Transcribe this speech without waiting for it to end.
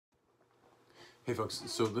Hey folks,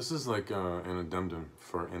 so this is like an addendum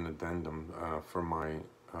for my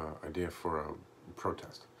idea for a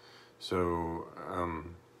protest. So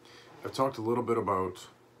I've talked a little bit about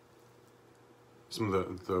some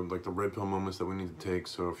of the red pill moments that we need to take.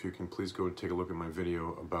 So if you can please go take a look at my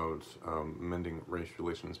video about mending race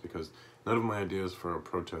relations, because none of my ideas for a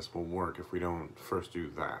protest will work if we don't first do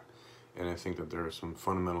that. And I think that there are some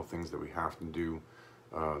fundamental things that we have to do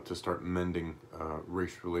to start mending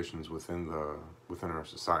race relations within our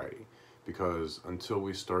society, because until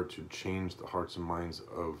we start to change the hearts and minds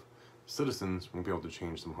of citizens, we'll be able to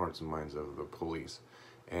change the hearts and minds of the police,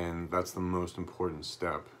 and that's the most important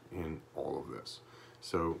step in all of this.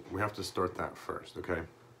 So we have to start that first, okay?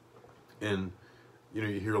 And you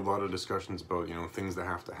hear a lot of discussions about things that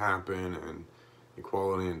have to happen and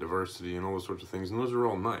equality and diversity and all those sorts of things, and those are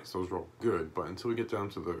all nice, those are all good, but until we get down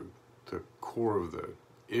to the core of the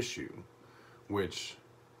issue, which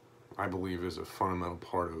I believe is a fundamental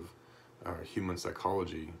part of human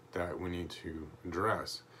psychology that we need to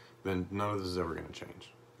address, then none of this is ever going to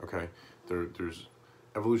change. Okay, there's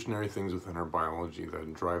evolutionary things within our biology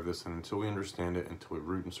that drive this, and until we understand it, until we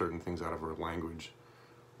root in certain things out of our language,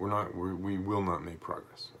 we will not make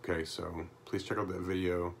progress. Okay, so please check out that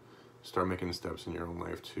video, start making the steps in your own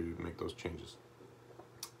life to make those changes.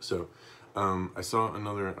 So I saw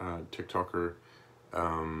another TikToker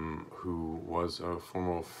who was a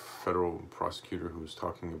former federal prosecutor who was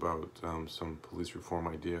talking about some police reform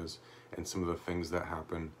ideas and some of the things that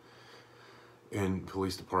happen in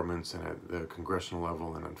police departments and at the congressional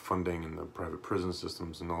level and on funding and the private prison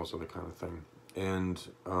systems and all this other kind of thing. And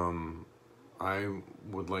I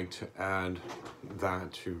would like to add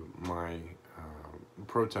that to my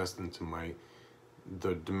protest and to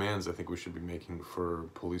the demands I think we should be making for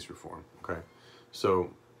police reform. Okay,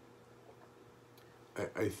 so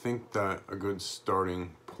I think that a good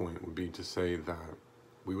starting point would be to say that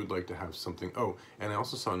we would like to have something. Oh, and I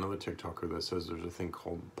also saw another TikToker that says there's a thing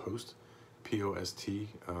called POST, P-O-S-T.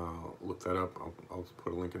 Look that up. I'll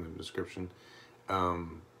put a link in the description.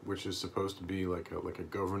 Which is supposed to be like a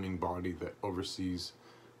governing body that oversees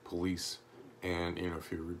police, and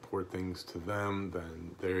if you report things to them,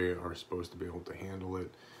 then they are supposed to be able to handle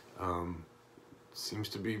it. Seems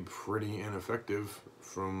to be pretty ineffective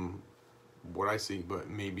from what I see, but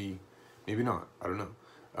maybe not. I don't know.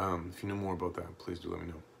 If you know more about that, please do let me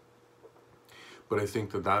know. But I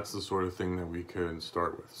think that that's the sort of thing that we could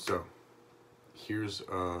start with. So here's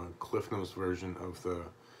a Cliff Notes version of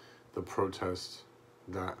the protest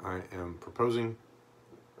that I am proposing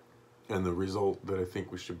and the result that I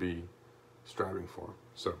think we should be striving for.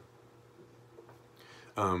 So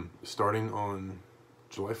starting on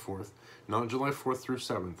July 4th, not July 4th through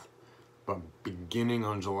 7th, but beginning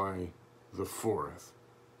on July the 4th.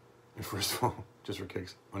 And first of all, just for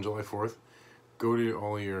kicks, on July 4th, go to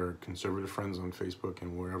all your conservative friends on Facebook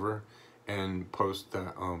and wherever and post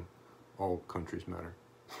that all countries matter.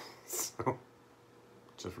 So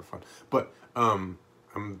just for fun. But I'm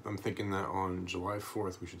thinking that on July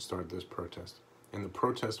 4th we should start this protest. And the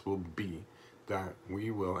protest will be that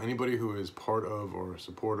anybody who is part of or a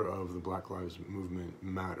supporter of the Black Lives Movement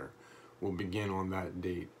Matter will begin on that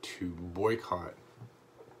date to boycott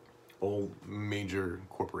all major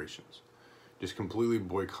corporations. Just completely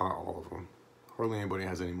boycott all of them. Hardly anybody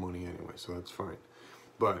has any money anyway, so that's fine.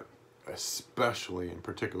 But especially and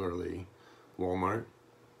particularly Walmart,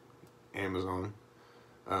 Amazon,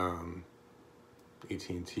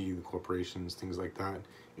 AT&T, the corporations, things like that.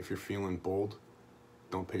 If you're feeling bold,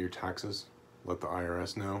 don't pay your taxes. Let the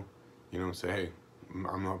IRS know. Say, hey,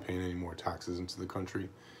 I'm not paying any more taxes into the country.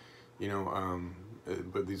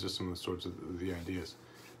 But these are some of the sorts of the ideas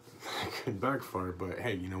that could backfire. But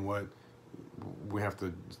hey, you know what? We have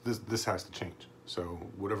to. This has to change. So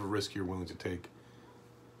whatever risk you're willing to take,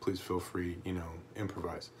 please feel free.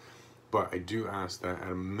 Improvise. But I do ask that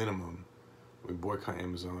at a minimum, we boycott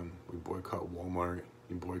Amazon, we boycott Walmart,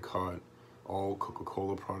 you boycott all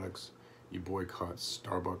Coca-Cola products, you boycott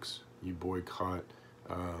Starbucks, you boycott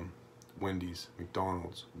Wendy's,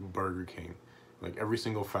 McDonald's, Burger King, like every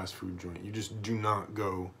single fast food joint. You just do not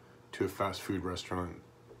go to a fast food restaurant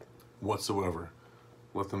whatsoever.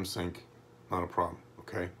 Let them sink, not a problem,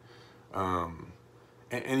 okay?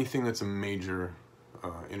 Anything that's a major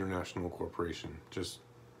international corporation, just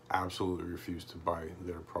absolutely refuse to buy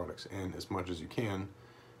their products. And as much as you can,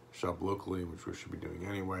 shop locally, which we should be doing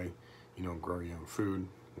anyway. Grow your own food,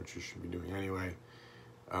 which you should be doing anyway.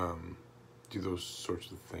 Do those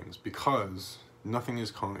sorts of things, because nothing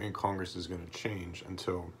in Congress is going to change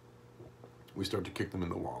until we start to kick them in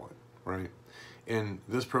the wallet, right? And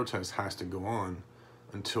this protest has to go on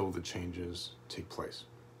until the changes take place.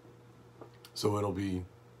 So it'll be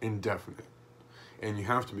indefinite. And you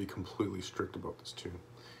have to be completely strict about this too.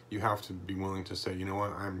 You have to be willing to say, you know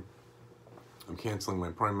what, I'm canceling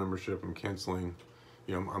my Prime membership, I'm canceling,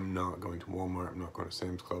 you know, I'm not going to Walmart, I'm not going to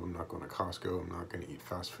Sam's Club, I'm not going to Costco, I'm not going to eat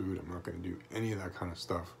fast food, I'm not going to do any of that kind of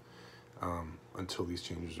stuff until these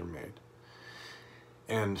changes are made.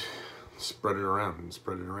 And spread it around and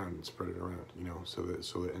spread it around and spread it around, you know, so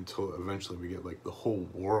that until eventually we get like the whole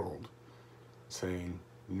world saying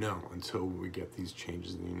no, until we get these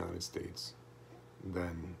changes in the United States,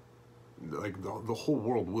 then like the whole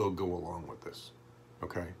world will go along with this,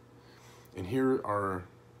 okay? And here are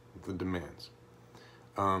the demands.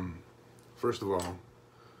 First of all,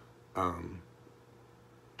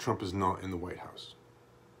 Trump is not in the White House.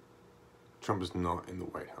 Trump is not in the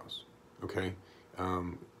White House, okay?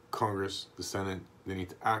 Congress, the Senate, they need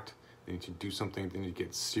to act, they need to do something, they need to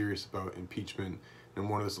get serious about impeachment. No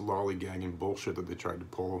more of this lollygagging bullshit that they tried to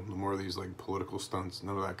pull, no more of these like political stunts,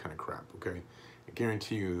 none of that kind of crap, okay? I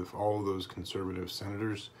guarantee you, if all of those conservative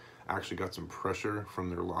senators actually got some pressure from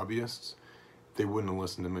their lobbyists, they wouldn't have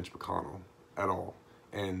listened to Mitch McConnell at all.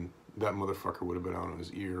 And that motherfucker would have been out on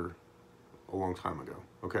his ear a long time ago,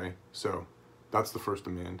 okay? So that's the first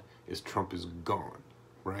demand, is Trump is gone,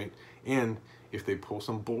 right? And if they pull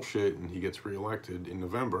some bullshit and he gets reelected in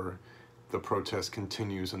November, the protest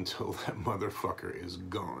continues until that motherfucker is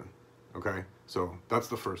gone, okay? So that's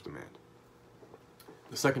the first demand.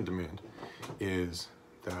 The second demand is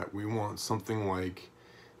that we want something like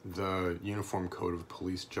the Uniform Code of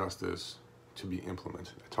Police Justice to be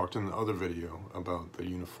implemented. I talked in the other video about the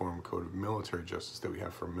Uniform Code of Military Justice that we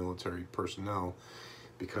have for military personnel,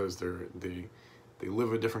 because they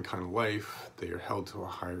live a different kind of life, they are held to a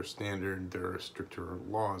higher standard, there are stricter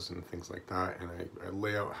laws and things like that, and I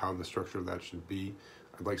lay out how the structure of that should be.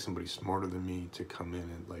 I'd like somebody smarter than me to come in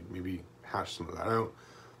and like maybe hash some of that out,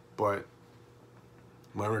 but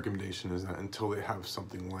my recommendation is that until they have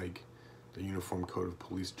something like the Uniform Code of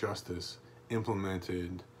Police Justice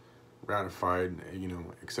implemented, ratified, you know,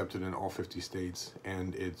 accepted in all 50 states,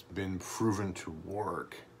 and it's been proven to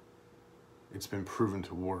work. It's been proven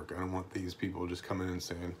to work. I don't want these people just coming in and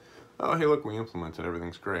saying, oh, hey, look, we implemented,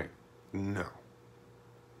 everything's great. No.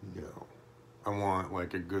 No. I want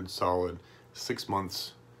like a good solid 6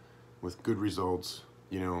 months with good results,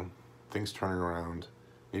 you know, things turning around,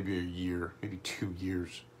 maybe a year, maybe 2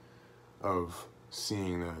 years of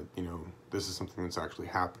seeing that, you know, this is something that's actually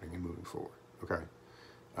happening and moving forward, okay?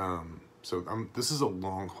 So this is a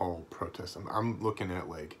long haul protest. I'm looking at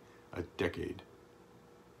like a decade,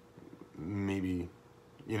 maybe,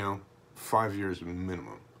 you know, 5 years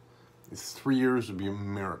minimum. 3 years would be a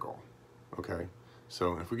miracle, okay?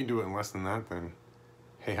 So if we can do it in less than that, then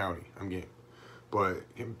hey howdy, I'm game. But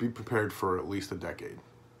be prepared for at least a decade,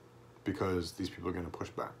 because these people are going to push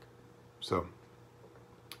back. So,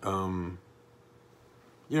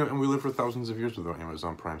 you know, and we live for thousands of years without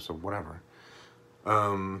Amazon Prime, so whatever.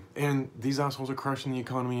 And these assholes are crashing the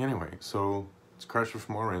economy anyway, so it's crashing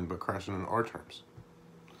from our end, but crashing in our terms.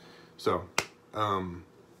 So,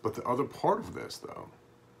 but the other part of this, though,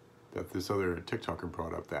 that this other TikToker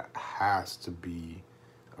brought up that has to be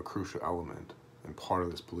a crucial element and part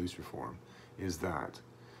of this police reform is that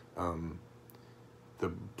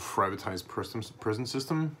the privatized prison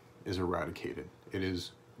system is eradicated. It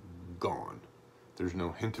is gone. There's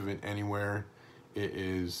no hint of it anywhere. It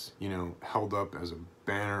is, you know, held up as a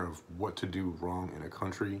banner of what to do wrong in a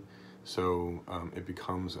country. So it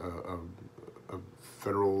becomes a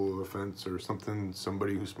federal offense or something.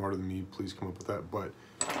 Somebody who's smarter than me, please come up with that. But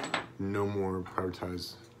no more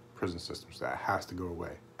privatized prison systems. That has to go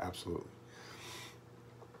away, absolutely.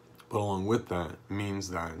 But along with that means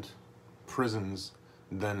that prisons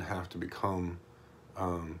then have to become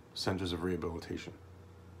centers of rehabilitation,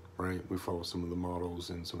 right? We follow some of the models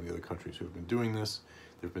in some of the other countries who have been doing this.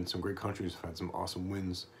 There have been some great countries who have had some awesome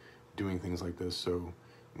wins doing things like this. So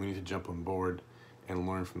we need to jump on board and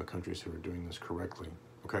learn from the countries who are doing this correctly,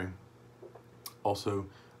 okay? Also,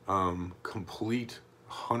 complete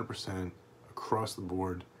 100% across the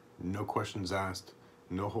board, no questions asked,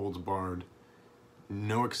 no holds barred,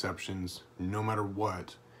 no exceptions, no matter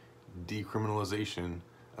what, decriminalization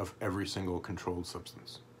of every single controlled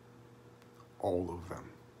substance. All of them.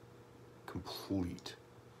 Complete.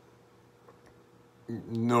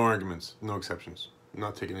 No arguments, no exceptions. I'm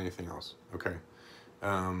not taking anything else, okay?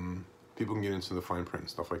 People can get into the fine print and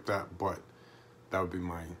stuff like that, but that would be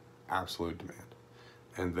my absolute demand.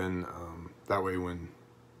 And then that way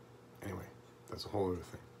anyway, that's a whole other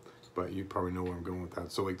thing. But you probably know where I'm going with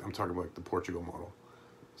that. So like I'm talking about like the Portugal model,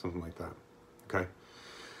 something like that, okay?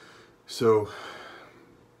 So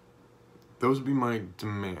those would be my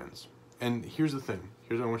demands. And here's the thing.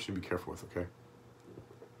 Here's what I want you to be careful with, okay?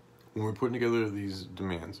 When we're putting together these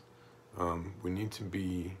demands, we need to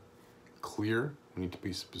be clear. We need to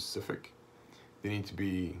be specific. They need to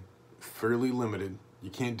be fairly limited. You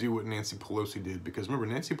can't do what Nancy Pelosi did, because remember,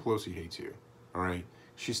 Nancy Pelosi hates you, all right?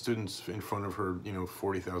 She stood in front of her,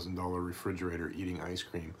 $40,000 refrigerator eating ice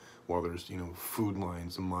cream while there's, food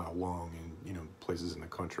lines a mile long in, places in the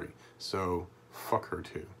country. So fuck her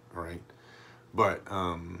too, all right? But,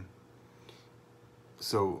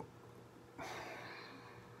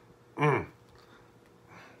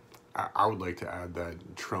 I would like to add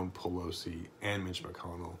that Trump, Pelosi, and Mitch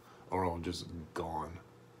McConnell are all just gone.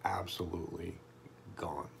 Absolutely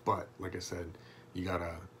gone. But like I said, you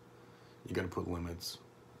gotta put limits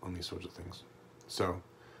on these sorts of things. So,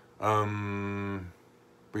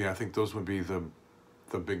 but yeah, I think those would be the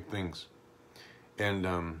big things. And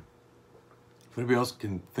if anybody else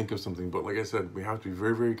can think of something, but like I said, we have to be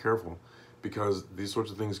very, very careful, because these sorts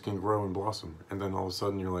of things can grow and blossom. And then all of a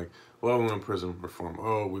sudden you're like, well, we want prison reform.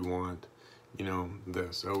 Oh, we want,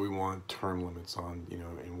 this. Oh, we want term limits on,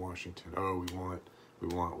 in Washington. Oh, we want.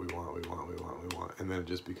 And then it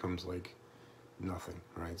just becomes like nothing,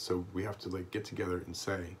 right? So we have to like get together and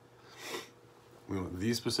say, we want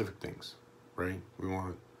these specific things, right? We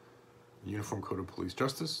want Uniform Code of Police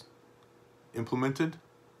Justice implemented.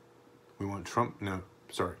 We want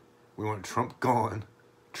we want Trump gone.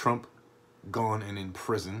 Trump gone and in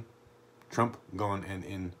prison. Trump gone and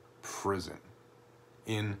in prison.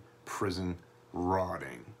 In prison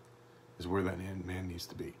rotting is where that man needs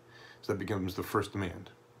to be. So that becomes the first demand.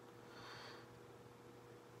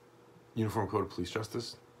 Uniform Code of Police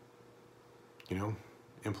Justice,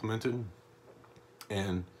 implemented,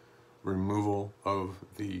 and removal of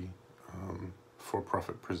the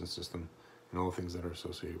for-profit prison system and all the things that are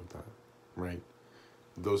associated with that, right?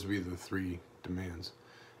 Those would be the three demands.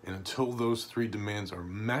 And until those three demands are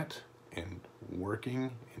met and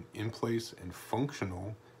working and in place and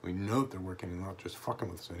functional, we know that they're working and not just fucking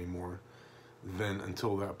with us anymore, then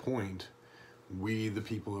until that point, we, the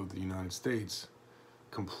people of the United States,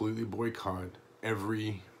 completely boycott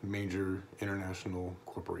every major international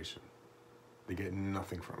corporation. They get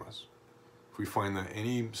nothing from us. If we find that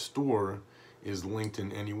any store is linked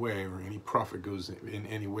in any way, or any profit goes in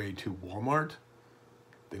any way to Walmart,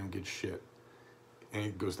 they don't get shit. And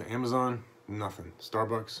it goes to Amazon, nothing.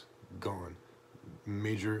 Starbucks, gone.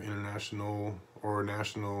 Major international or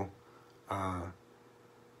national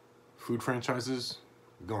food franchises,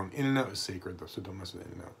 gone. In-N-Out is sacred though, so don't mess with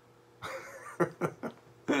In-N-Out.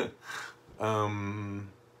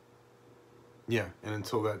 Yeah, and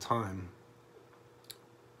until that time,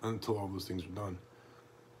 until all those things are done,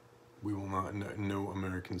 we will not, no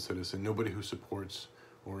American citizen, nobody who supports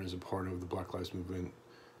or is a part of the Black Lives Movement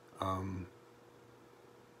will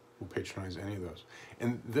patronize any of those.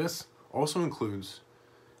 And this also includes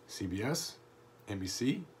CBS,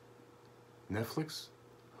 NBC, Netflix,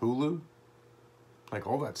 Hulu, like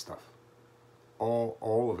all that stuff.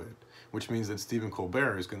 All of it. Which means that Stephen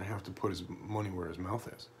Colbert is going to have to put his money where his mouth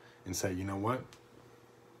is and say, you know what?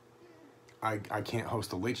 I can't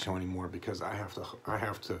host a late show anymore because I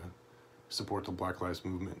have to support the Black Lives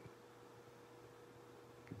Movement.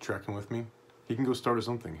 You tracking with me? He can go start his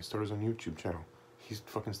own thing. He started his own YouTube channel. He's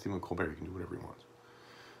fucking Stephen Colbert. He can do whatever he wants.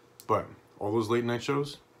 But all those late night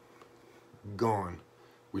shows, gone.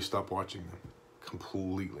 We stopped watching them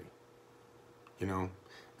completely.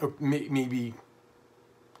 Maybe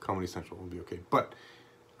Comedy Central will be okay. But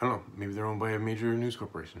I don't know. Maybe they're owned by a major news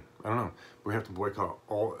corporation. I don't know. We have to boycott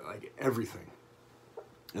everything.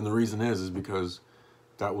 And the reason is because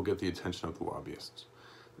that will get the attention of the lobbyists.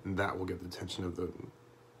 And that will get the attention of the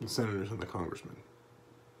senators and the congressmen.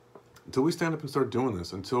 Until we stand up and start doing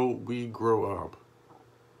this, until we grow up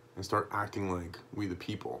and start acting like we the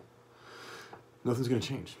people, nothing's going to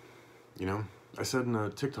change. I said in a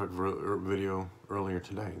TikTok video earlier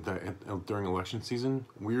today that during election season,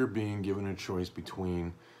 we're being given a choice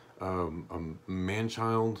between a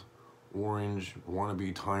man-child, orange,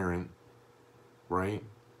 wannabe tyrant, right?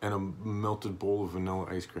 And a melted bowl of vanilla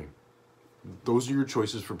ice cream. Those are your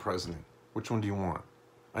choices for president. Which one do you want?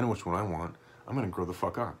 I know which one I want. I'm going to grow the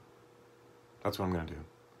fuck up. That's what I'm going to do.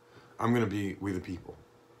 I'm going to be we the people.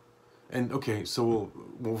 And okay, so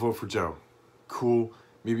we'll vote for Joe. Cool.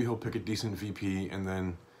 Maybe he'll pick a decent VP and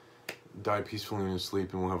then die peacefully in his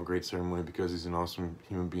sleep, and we'll have a great ceremony because he's an awesome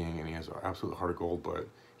human being and he has an absolute heart of gold, but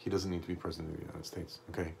he doesn't need to be president of the United States,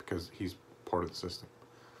 okay? Because he's part of the system.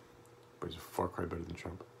 But he's a far cry better than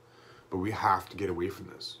Trump. But we have to get away from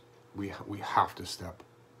this. We have to step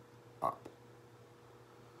up.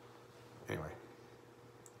 Anyway,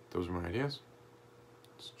 those are my ideas.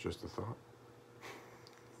 It's just a thought.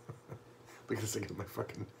 Look at this, I got my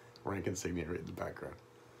fucking rank insignia right in the background.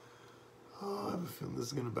 Oh, I have a feeling this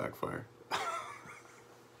is gonna backfire.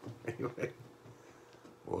 Anyway,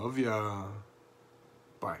 love ya.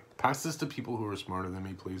 Bye. Pass this to people who are smarter than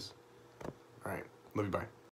me, please. All right, love you, bye.